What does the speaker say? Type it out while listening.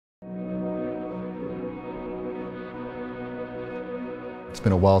It's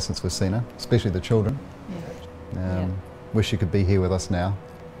been a while since we've seen her, especially the children. Wish you could be here with us now.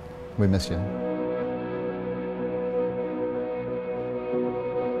 We miss you.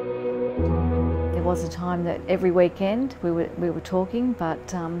 There was a time that every weekend we were talking,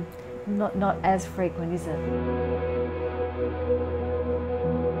 but not as frequent, is it?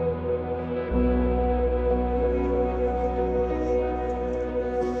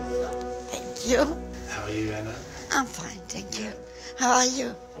 Thank you. How are you, Anna? I'm fine, thank you. How are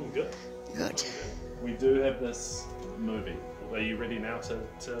you? I'm good. Good. We do have this movie. Are you ready now to...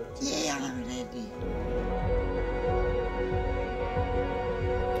 Yeah, I'm ready.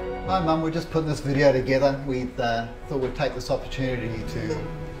 Hi Mum, we're just putting this video together. We thought we'd take this opportunity to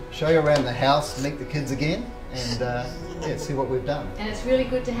show you around the house, meet the kids again, and yeah, see what we've done. And it's really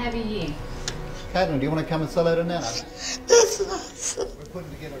good to have you here. Caitlin, do you want to come and say hello to Nana? That's nice. We're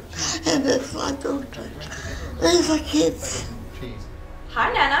putting together a cheese. And that's my daughter. These are kids. Cheese.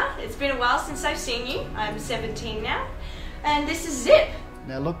 Hi Nana, it's been a while since I've seen you. I'm 17 now. And this is Zip.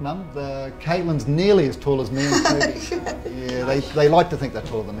 Now look Mum, Caitlin's nearly as tall as me and Toby. Yeah, they like to think they're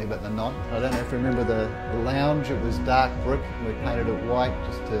taller than me, but they're not. I don't know if you remember the lounge, it was dark brick, and we painted it white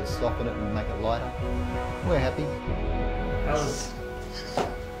just to soften it and make it lighter. We're happy.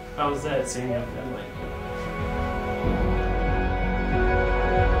 How was that, seeing your family?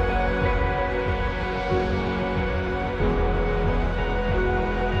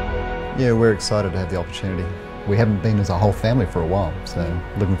 Yeah, we're excited to have the opportunity. We haven't been as a whole family for a while, so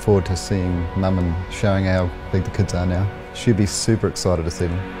looking forward to seeing Mum and showing how big the kids are now. She'll be super excited to see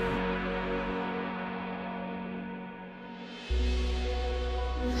them.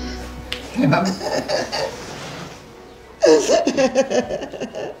 Hey Mum.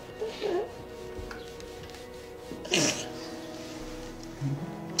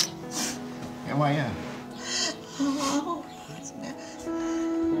 How are you? Oh,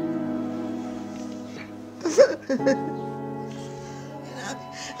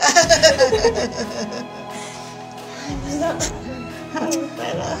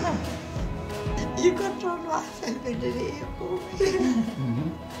 you got to laugh at me, did you?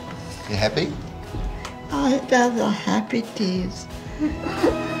 You happy? Oh, those are happy tears.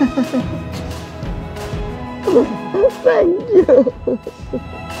 Thank you.